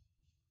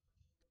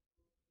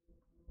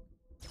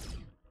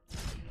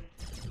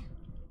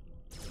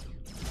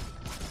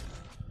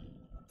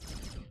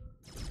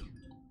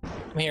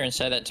 Come here and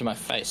say that to my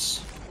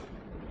face.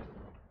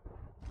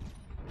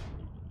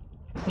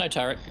 No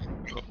turret.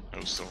 Oh, it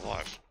was still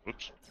alive.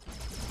 Whoops.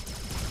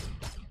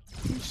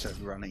 You start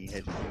running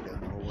ahead down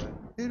the hallway.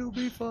 It'll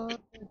be fun.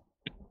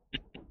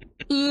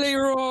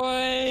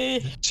 Leroy!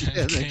 Check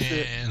that's it.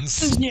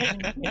 hands. Yeah.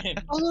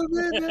 Oh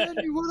man,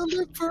 you want to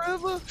live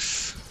forever?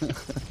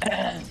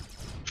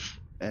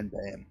 And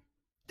bam.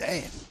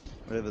 Damn.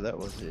 Whatever that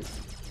was, it.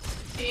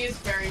 He is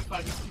very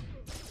funny.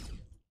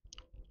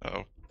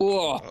 Uh-oh.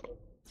 Whoa.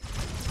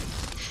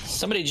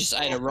 Somebody just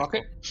ate a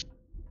rocket.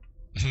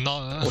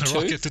 No, Or two?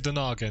 rocket to the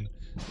noggin.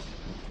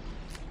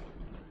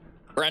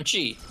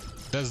 Crunchy.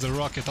 That's the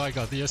rocket I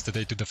got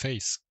yesterday to the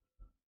face.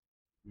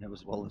 That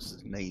was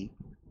Wallace's knee.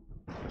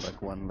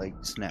 Like one leg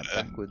snapped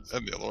backwards.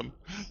 And the other one.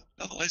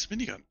 Another laser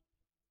minigun.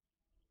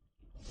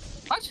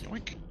 What?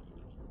 Yoink.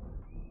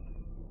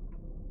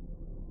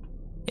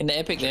 In the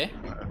epic there?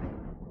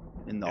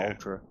 In the Yeah.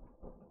 Ultra.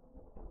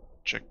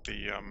 Check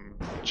the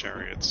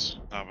chariots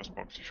harvest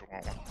box if you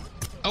want one.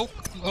 Oh,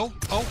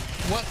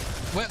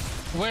 what?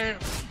 Where?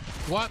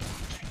 What?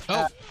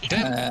 Oh,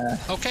 dead.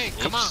 Okay,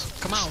 come on,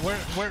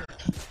 where?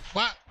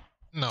 What?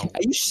 No.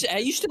 Are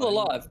you still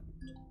alive?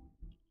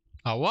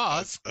 I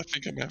was. I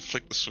think I'm gonna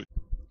flick the switch.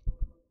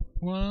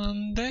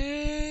 One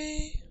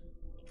day.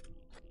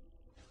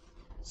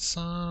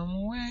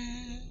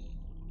 Somewhere.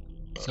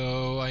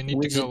 So I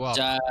need to go up.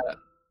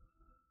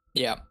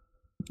 Yeah.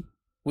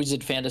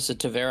 Wizard found us at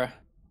Tavera.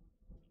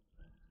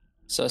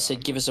 So I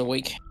said, give us a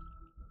week.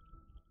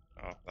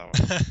 Oh,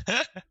 that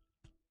one.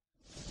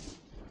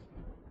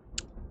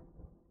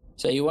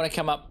 So you want to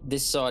come up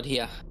this side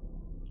here.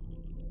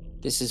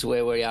 This is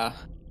where we are.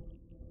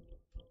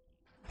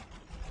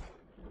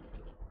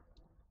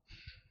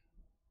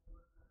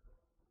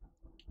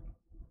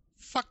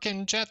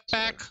 Fucking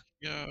jetpack.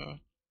 Yeah.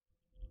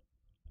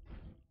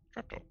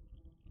 Trapdoor.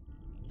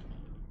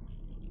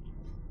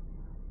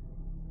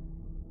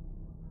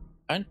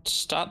 Don't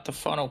start the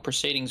final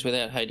proceedings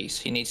without Hades.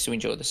 He needs to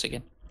enjoy this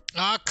again.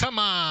 Ah, come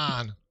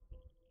on.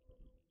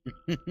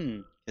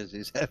 Because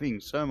he's having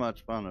so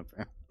much fun,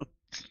 apparently.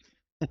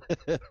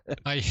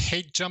 I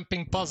hate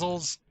jumping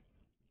puzzles.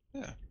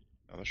 Yeah.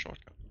 Another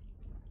shortcut.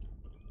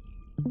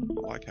 I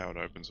like how it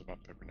opens them up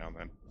every now and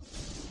then.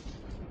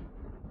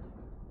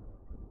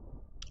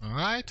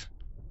 Alright.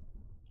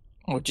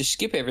 Or just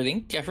skip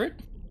everything. Go for it.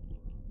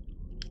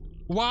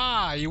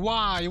 Why?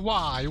 What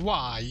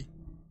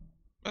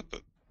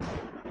the? That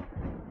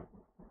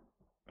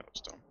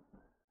was dumb.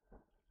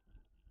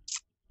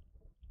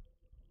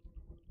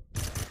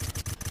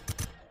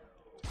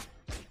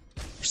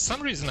 For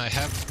some reason I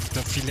have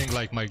the feeling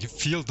like my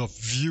field of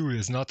view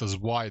is not as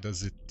wide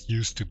as it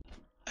used to be.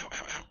 Ow,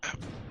 ow, ow, ow.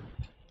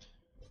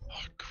 Oh,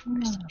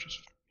 Christ, I just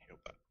fucking healed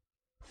that.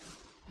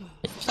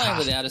 Playing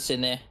without us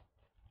in there.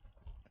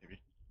 Maybe.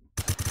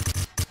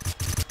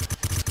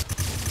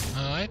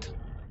 Alright.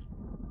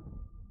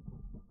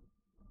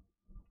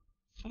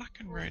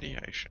 Fucking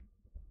radiation.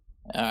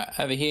 Alright,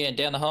 over here and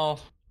down the hole.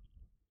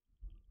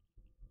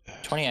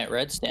 28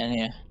 reds down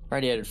here.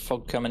 Radiated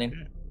fog coming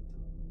in.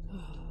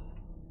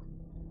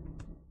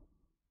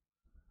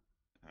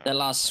 That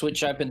last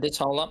switch opened this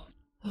hole up.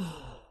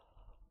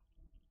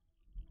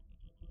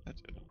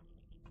 That's it.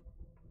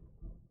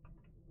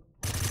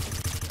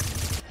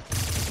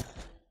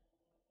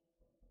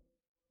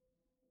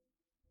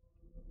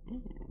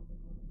 Ooh.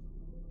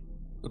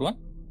 Good one.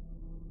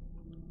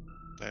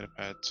 Data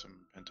pad, some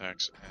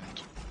pentax,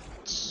 and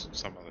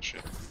some other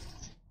shit.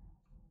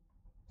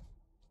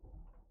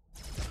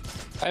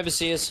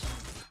 Overseers.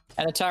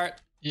 And a turret.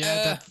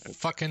 Yeah, that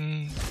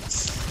fucking...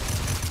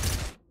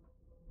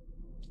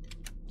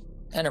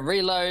 And a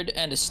reload,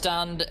 and a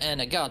stunned,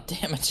 and a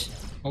goddamn it.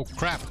 Oh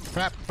crap,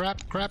 crap,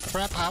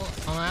 out,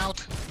 I'm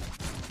out.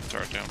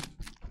 Turret down.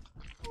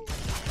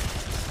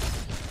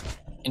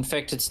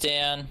 Infected's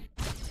down.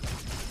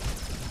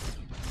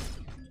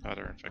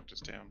 Other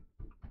infectors down.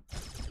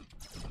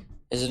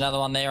 There's another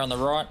one there on the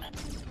right.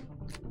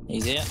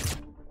 He's out.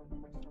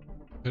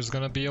 There's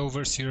gonna be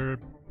overseer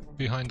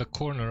behind the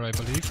corner, I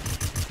believe.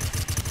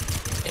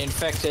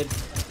 Infected.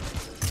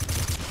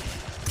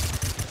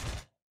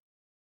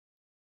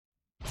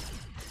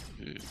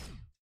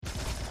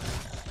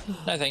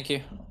 No, thank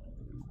you.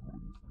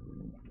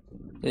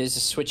 There's a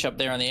switch up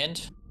there on the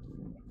end,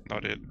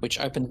 Not it. which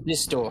opens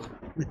this door.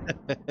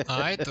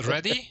 Alright,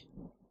 ready?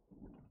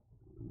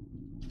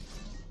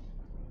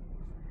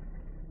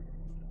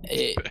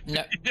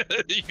 No,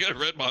 You gotta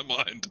read my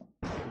mind.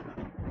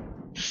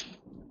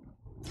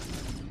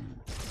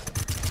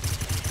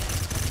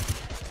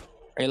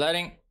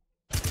 reloading.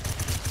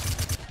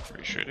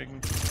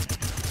 Reshooting.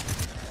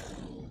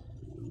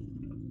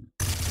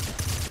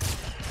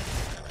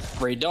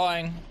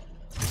 Redying.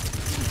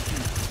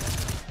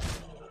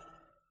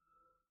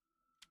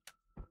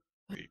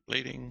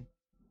 Bleeding.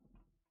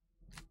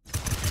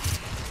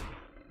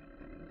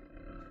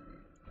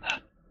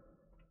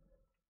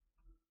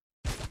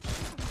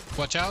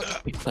 Watch out,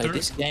 We play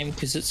this game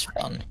because it's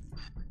fun.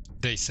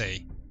 they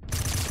say.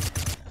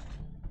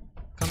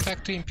 Come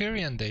back to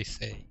Empyrion, they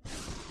say.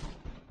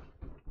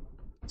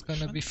 It's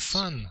gonna be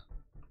fun.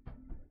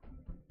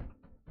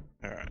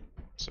 Alright,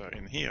 so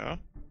in here.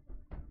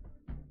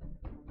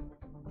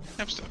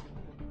 Hamster.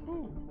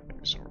 Ooh,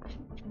 maybe sort of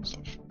fun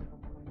stuff.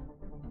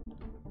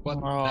 What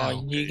Oh,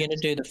 now? you gonna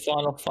do the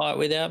final fight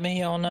without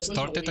me? Oh no.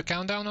 Started the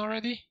countdown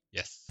already?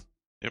 Yes.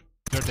 Yep.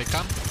 Here they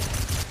come.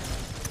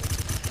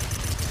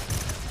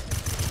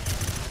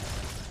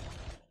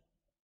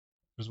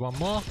 There's one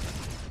more.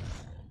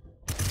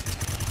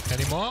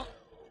 Any more?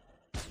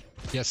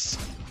 Yes.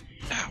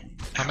 Ow,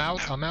 I'm ow,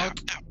 out, ow, I'm out.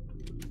 ow,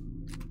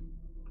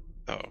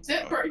 ow. Oh.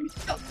 Zipper.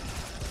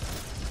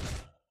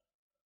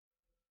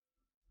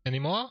 Any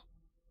more?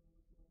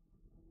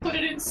 Put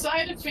it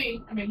inside of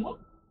me. I mean, what?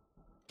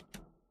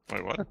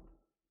 Wait, what?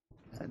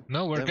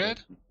 No, we're That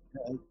good.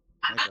 was-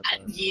 I got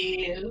that.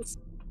 Yes.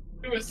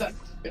 Who was that?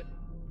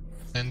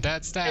 And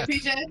that's Hey, that.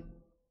 PJ.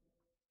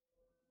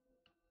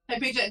 Hey,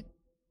 PJ.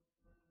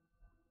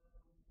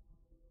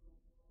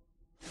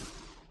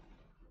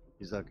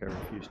 He's like, I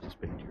refuse to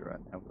speak to you right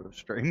now. We're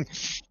streaming.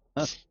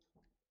 And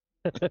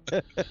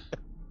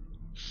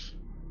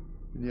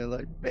you're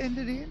like, bend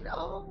it in.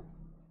 Oh.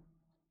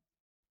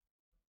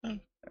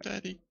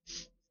 Daddy.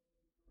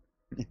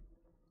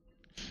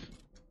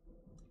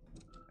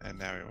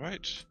 now we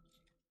wait.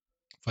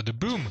 For the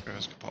boom.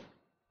 Reverse pop.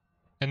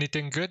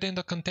 Anything good in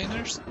the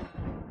containers?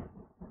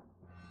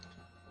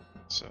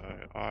 So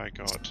I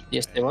got.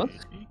 Yes, there was.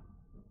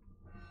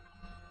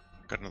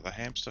 Got another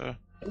hamster.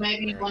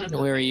 Maybe one of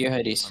them. Where are you,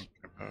 Hades?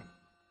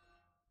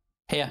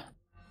 Here.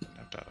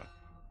 No data.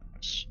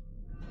 Nice.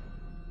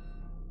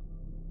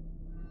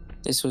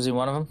 This was in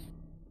one of them.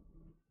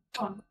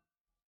 Gone.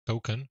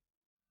 Token.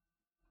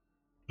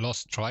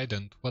 Lost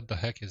trident. What the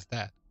heck is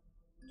that?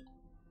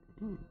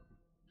 Ooh.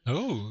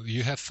 Oh,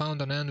 you have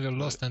found an anvil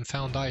lost and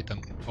found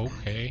item.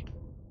 Okay.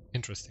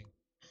 Interesting.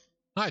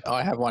 Item.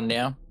 I have one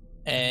now.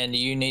 And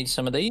you need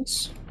some of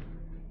these?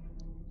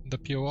 The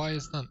POI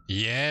is done.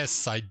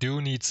 Yes, I do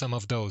need some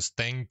of those.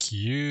 Thank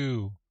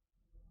you.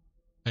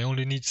 I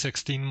only need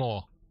 16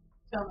 more.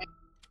 Tell me.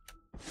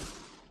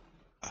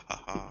 Ha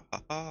ha ha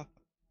ha ha.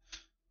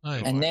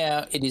 Nice. And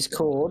now it is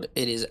called,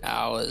 it is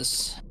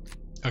ours.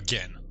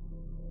 Again.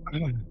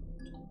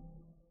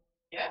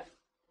 Yeah.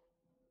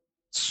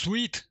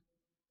 Sweet.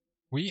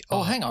 We Oh,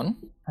 are. hang on.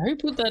 Who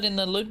put that in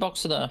the loot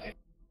box of the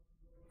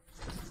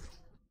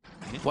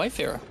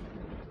Wayfarer?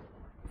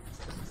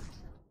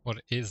 What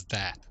is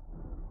that?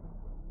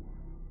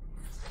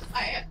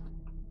 I am.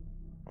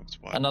 What's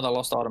what? Another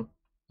lost item.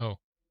 Oh.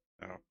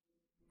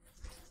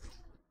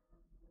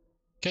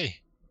 Okay.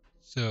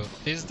 So,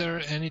 is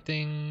there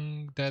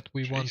anything that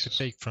we want to Jesus.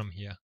 take from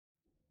here?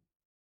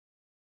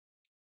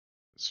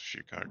 There's a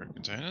few cargo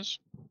containers.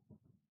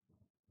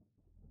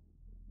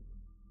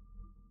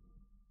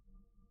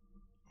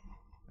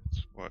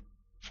 That's what?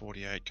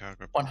 48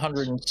 cargo pods.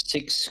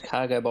 106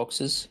 cargo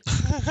boxes.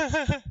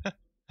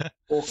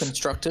 4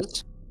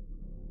 constructors.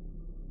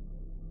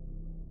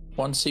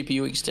 1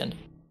 CPU extender.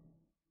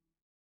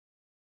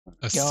 A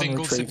Go and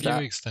single retrieve CPU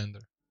that.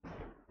 extender.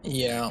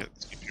 Yeah, Get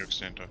the CPU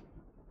extender.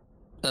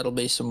 that'll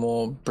be some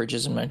more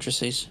bridges and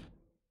matrices.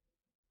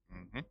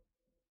 Mm-hmm.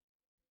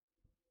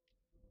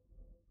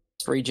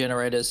 3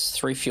 generators,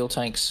 3 fuel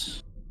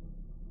tanks.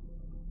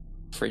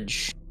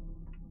 Fridge.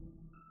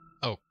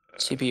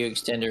 CPU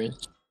extender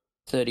is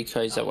 30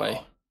 k's that way.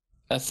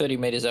 30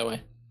 meters that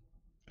way.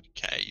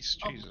 Case,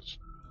 Jesus.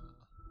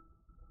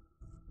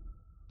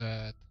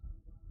 That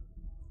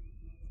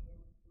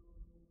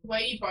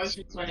Where you both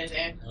just went in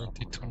there.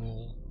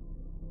 multi-tool.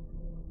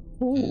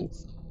 Ooh, and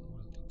some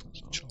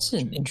multi-tool it's an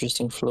charging.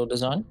 interesting floor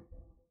design.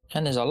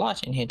 And there's a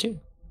light in here too.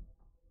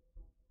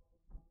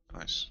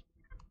 Nice.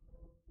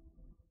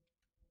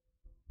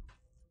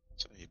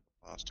 So you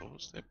blast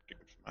doors, they're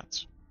pretty good for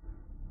mats.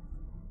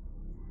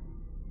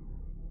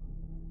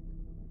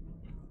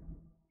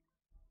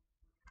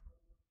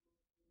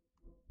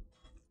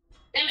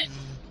 Damn it.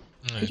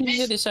 Where Alright, did you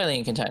get this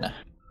alien container?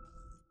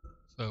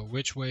 so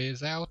which way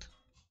is out?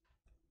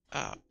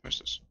 Ah,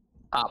 posters.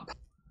 Up.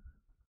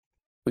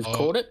 We've Oh.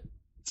 caught it,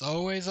 It's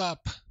always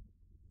up.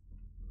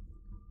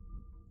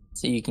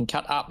 so you can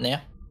cut up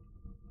now.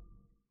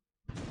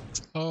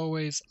 It's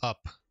always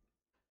up.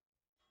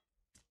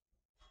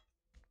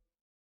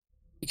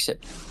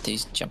 Except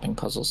these jumping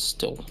puzzles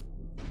still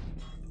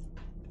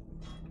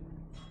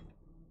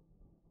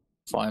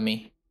fire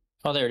me.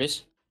 Oh, there it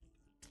is.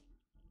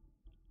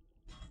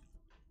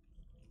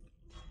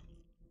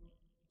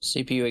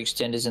 CPU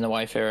extenders in the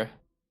Wayfarer.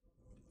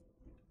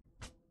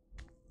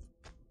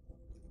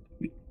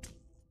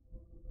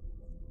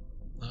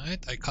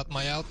 Alright, I cut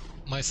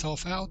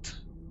myself out.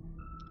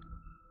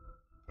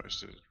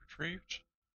 Posters retrieved.